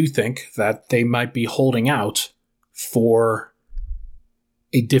 I do think that they might be holding out for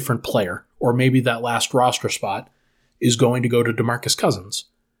a different player, or maybe that last roster spot is going to go to DeMarcus Cousins.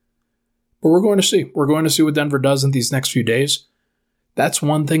 But we're going to see. We're going to see what Denver does in these next few days. That's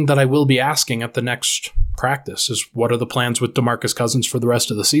one thing that I will be asking at the next practice is what are the plans with DeMarcus Cousins for the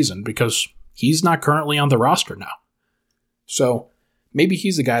rest of the season, because he's not currently on the roster now. So maybe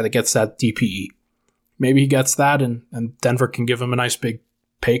he's a guy that gets that DPE. Maybe he gets that and Denver can give him a nice big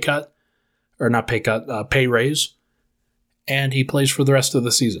pay raise, and he plays for the rest of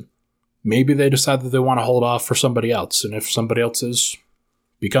the season. Maybe they decide that they want to hold off for somebody else, and if somebody else is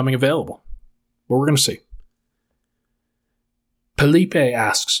becoming available. But we're going to see. Felipe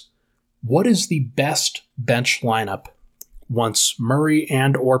asks, what is the best bench lineup once Murray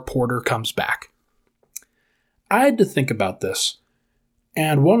and or Porter comes back? I had to think about this.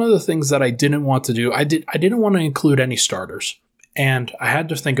 And one of the things that I didn't want to do, I didn't want to include any starters. And I had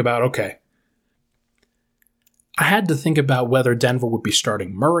to think about, whether Denver would be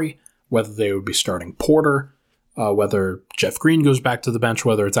starting Murray, whether they would be starting Porter, whether Jeff Green goes back to the bench,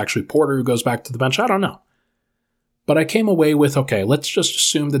 whether it's actually Porter who goes back to the bench. I don't know. But I came away with, let's just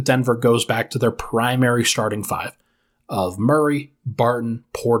assume that Denver goes back to their primary starting five of Murray, Barton,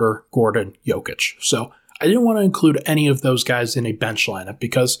 Porter, Gordon, Jokic. So I didn't want to include any of those guys in a bench lineup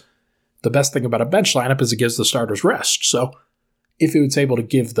because the best thing about a bench lineup is it gives the starters rest. So if it was able to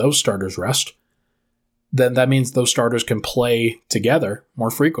give those starters rest, then that means those starters can play together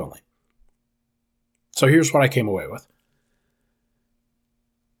more frequently. So here's what I came away with.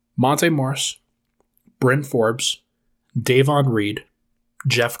 Monte Morris, Bryn Forbes, Davon Reed,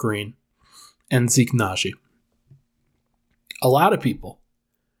 Jeff Green, and Zeke Naji. A lot of people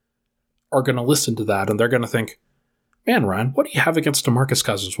are going to listen to that and they're going to think, man, Ryan, what do you have against DeMarcus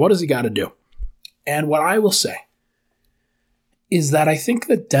Cousins? What does he got to do? And what I will say is that I think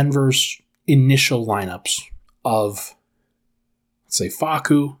that Denver's initial lineups of, let's say,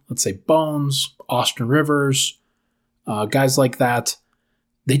 Facu, let's say Bones, Austin Rivers, guys like that,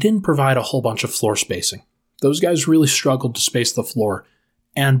 they didn't provide a whole bunch of floor spacing. Those guys really struggled to space the floor.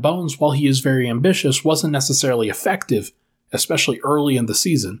 And Bones, while he is very ambitious, wasn't necessarily effective, especially early in the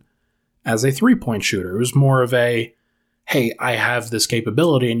season, as a three-point shooter. It was more of a, hey, I have this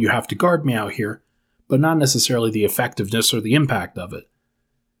capability and you have to guard me out here, but not necessarily the effectiveness or the impact of it.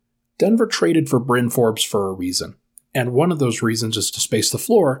 Denver traded for Bryn Forbes for a reason, and one of those reasons is to space the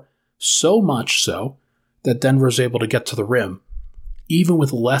floor, so much so that Denver is able to get to the rim, even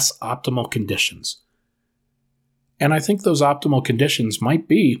with less optimal conditions. And I think those optimal conditions might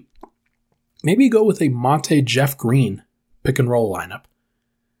be, maybe go with a Monte Jeff Green pick-and-roll lineup,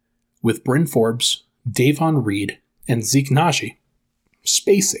 with Bryn Forbes, Davon Reed, and Zeke Naji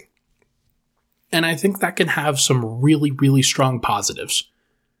spacing. And I think that can have some really, really strong positives.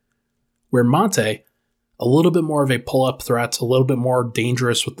 Where Monte, a little bit more of a pull-up threat, a little bit more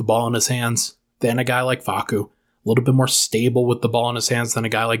dangerous with the ball in his hands than a guy like Facu, a little bit more stable with the ball in his hands than a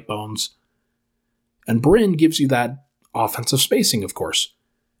guy like Bones. And Bryn gives you that offensive spacing, of course.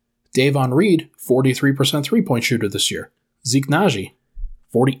 Davon Reed, 43% three-point shooter this year. Zeke Naji,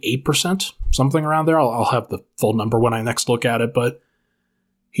 48%, something around there. I'll have the full number when I next look at it, but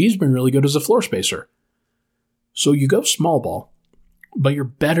he's been really good as a floor spacer. So you go small ball, but you're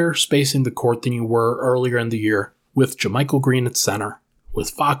better spacing the court than you were earlier in the year with JaMychal Green at center,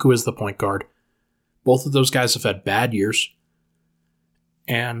 with Facu as the point guard. Both of those guys have had bad years.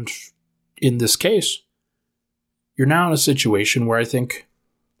 And in this case, you're now in a situation where I think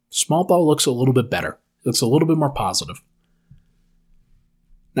small ball looks a little bit better. It's a little bit more positive.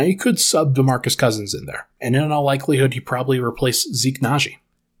 Now, you could sub DeMarcus Cousins in there, and in all likelihood, you probably replace Zeke Naji.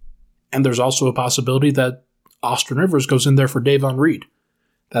 And there's also a possibility that Austin Rivers goes in there for Davon Reed.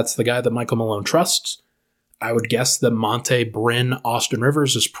 That's the guy that Michael Malone trusts. I would guess that Monte, Bryn, Austin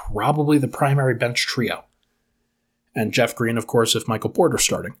Rivers is probably the primary bench trio. And Jeff Green, of course, if Michael Porter's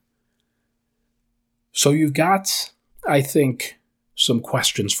starting. So you've got, I think, some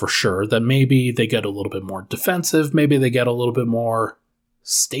questions for sure that maybe they get a little bit more defensive, maybe they get a little bit more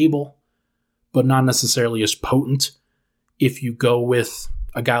stable, but not necessarily as potent if you go with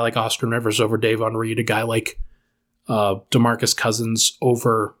a guy like Austin Rivers over Davon Reed, a guy like DeMarcus Cousins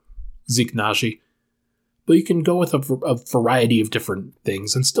over Zeke Naji. But you can go with a variety of different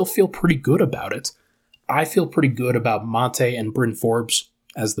things and still feel pretty good about it. I feel pretty good about Monte and Bryn Forbes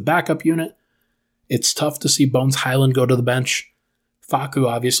as the backup unit. It's tough to see Bones Highland go to the bench. Facu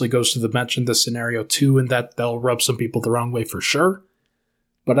obviously goes to the bench in this scenario too, and that they'll rub some people the wrong way for sure.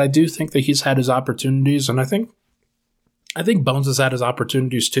 But I do think that he's had his opportunities, and I think Bones has had his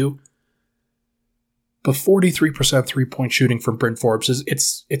opportunities too. But 43% three-point shooting from Bryn Forbes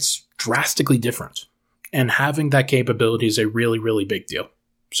it's drastically different. And having that capability is a really, really big deal.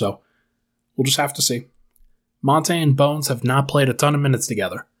 So we'll just have to see. Monte and Bones have not played a ton of minutes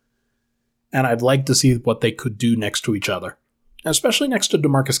together. And I'd like to see what they could do next to each other. Especially next to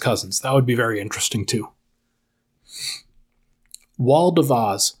DeMarcus Cousins. That would be very interesting too. Wal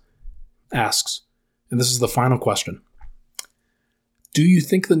DeVaz asks, and this is the final question, do you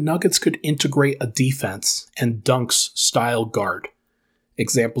think the Nuggets could integrate a defense and dunks style guard?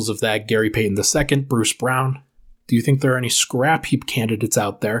 Examples of that, Gary Payton II, Bruce Brown. Do you think there are any scrap heap candidates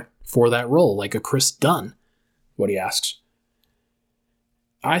out there for that role, like a Chris Dunn? What he asks.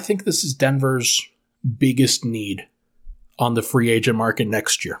 I think this is Denver's biggest need on the free agent market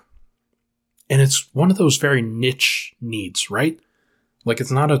next year. And it's one of those very niche needs, right? Like,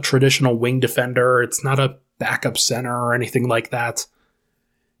 it's not a traditional wing defender. It's not a backup center or anything like that.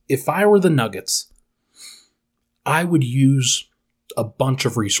 If I were the Nuggets, I would use a bunch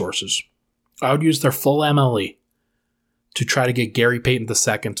of resources. I would use their full MLE to try to get Gary Payton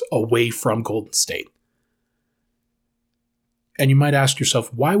II away from Golden State. And you might ask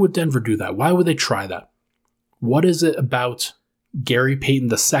yourself, why would Denver do that? Why would they try that? What is it about Gary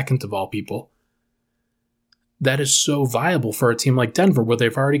Payton II, of all people, that is so viable for a team like Denver, where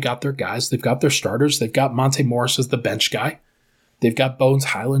they've already got their guys, they've got their starters, they've got Monte Morris as the bench guy, they've got Bones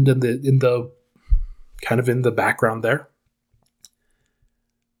Highland in the kind of in the background there.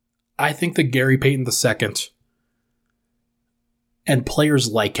 I think that Gary Payton II and players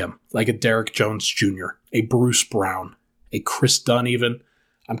like him, like a Derek Jones Jr., a Bruce Brown, a Chris Dunn even,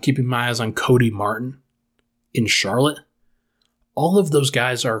 I'm keeping my eyes on Cody Martin in Charlotte. All of those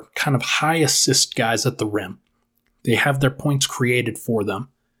guys are kind of high assist guys at the rim. They have their points created for them,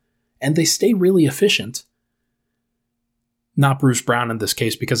 and they stay really efficient. Not Bruce Brown in this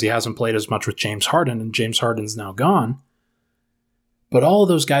case, because he hasn't played as much with James Harden, and James Harden's now gone. But all of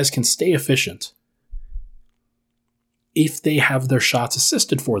those guys can stay efficient if they have their shots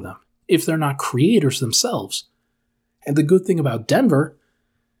assisted for them, if they're not creators themselves. And the good thing about Denver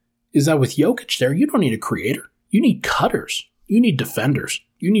is that with Jokic there, you don't need a creator. You need cutters. You need defenders.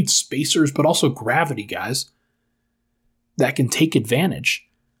 You need spacers, but also gravity guys that can take advantage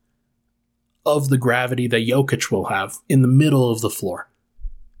of the gravity that Jokic will have in the middle of the floor.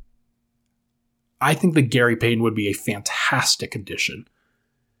 I think that Gary Payton would be a fantastic addition.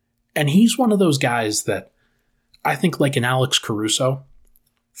 And he's one of those guys that I think, like an Alex Caruso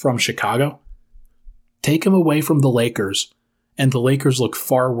from Chicago, take him away from the Lakers, and the Lakers look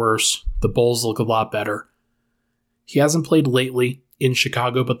far worse. The Bulls look a lot better. He hasn't played lately in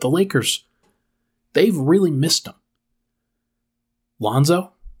Chicago, but the Lakers, they've really missed him.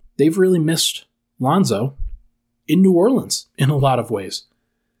 Lonzo, they've really missed Lonzo in New Orleans in a lot of ways.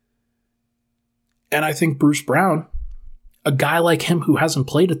 And I think Bruce Brown, a guy like him who hasn't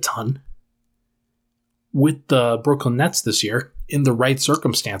played a ton with the Brooklyn Nets this year in the right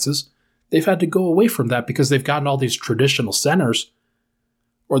circumstances, they've had to go away from that because they've gotten all these traditional centers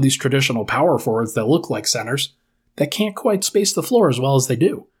or these traditional power forwards that look like centers that can't quite space the floor as well as they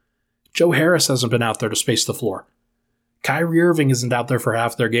do. Joe Harris hasn't been out there to space the floor. Kyrie Irving isn't out there for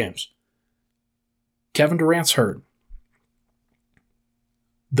half their games. Kevin Durant's hurt.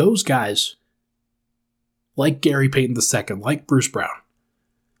 Those guys, like Gary Payton II, like Bruce Brown,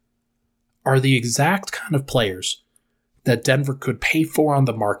 are the exact kind of players that Denver could pay for on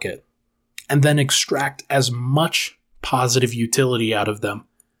the market and then extract as much positive utility out of them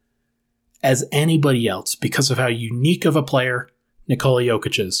as anybody else because of how unique of a player Nikola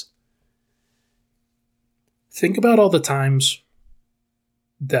Jokic is. Think about all the times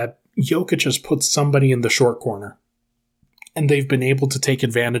that Jokic has put somebody in the short corner and they've been able to take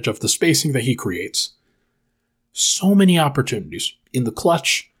advantage of the spacing that he creates. So many opportunities in the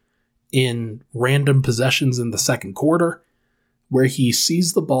clutch, in random possessions in the second quarter, where he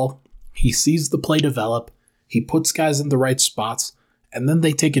sees the ball, he sees the play develop, he puts guys in the right spots, and then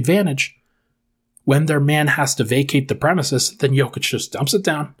they take advantage. When their man has to vacate the premises, then Jokic just dumps it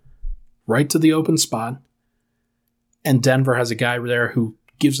down right to the open spot, and Denver has a guy there who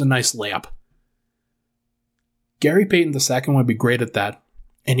gives a nice layup. Gary Payton II would be great at that,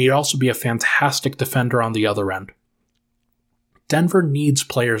 and he'd also be a fantastic defender on the other end. Denver needs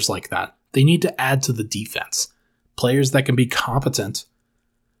players like that. They need to add to the defense. Players that can be competent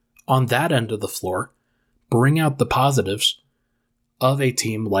on that end of the floor, bring out the positives of a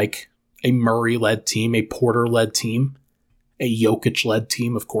team like a Murray-led team, a Porter-led team, a Jokic-led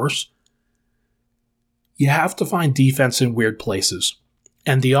team, of course. You have to find defense in weird places.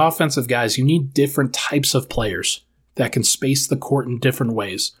 And the offensive guys, you need different types of players that can space the court in different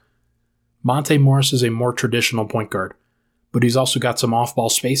ways. Monte Morris is a more traditional point guard, but he's also got some off-ball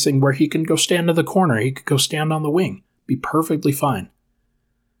spacing where he can go stand in the corner, he could go stand on the wing, be perfectly fine.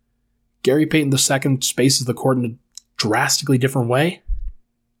 Gary Payton II spaces the court in a drastically different way,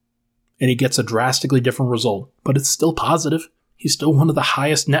 and he gets a drastically different result, but it's still positive. He's still one of the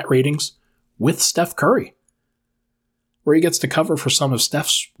highest net ratings with Steph Curry, where he gets to cover for some of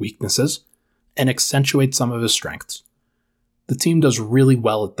Steph's weaknesses and accentuate some of his strengths. The team does really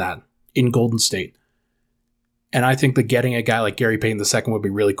well at that in Golden State. And I think that getting a guy like Gary Payton II would be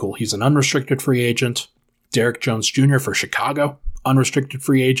really cool. He's an unrestricted free agent. Derrick Jones Jr. for Chicago, unrestricted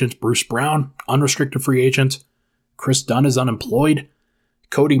free agent. Bruce Brown, unrestricted free agent. Chris Dunn is unemployed.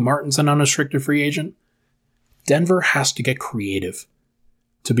 Cody Martin's an unrestricted free agent. Denver has to get creative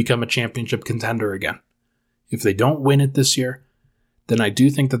to become a championship contender again. If they don't win it this year, then I do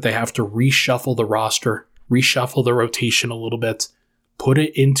think that they have to reshuffle the roster, reshuffle the rotation a little bit, put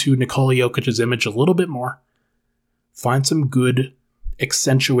it into Nikola Jokic's image a little bit more, find some good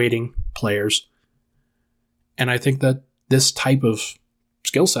accentuating players. And I think that this type of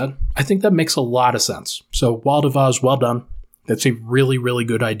skill set, I think that makes a lot of sense. So Waldevaz, well done. That's a really, really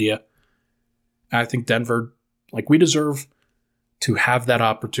good idea. I think Denver, we deserve to have that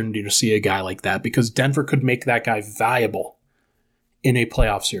opportunity to see a guy like that because Denver could make that guy valuable in a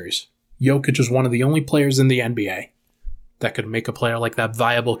playoff series. Jokic is one of the only players in the NBA that could make a player like that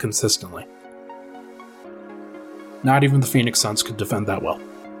viable consistently. Not even the Phoenix Suns could defend that well.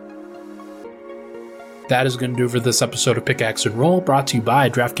 That is going to do for this episode of Pickaxe and Roll, brought to you by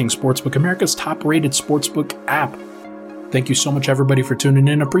DraftKings Sportsbook, America's top-rated sportsbook app. Thank you so much, everybody, for tuning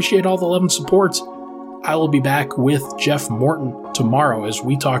in. Appreciate all the love and support. I will be back with Jeff Morton tomorrow as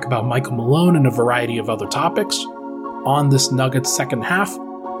we talk about Michael Malone and a variety of other topics on this Nuggets second half.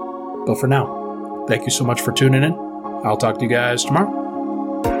 But for now, thank you so much for tuning in. I'll talk to you guys tomorrow.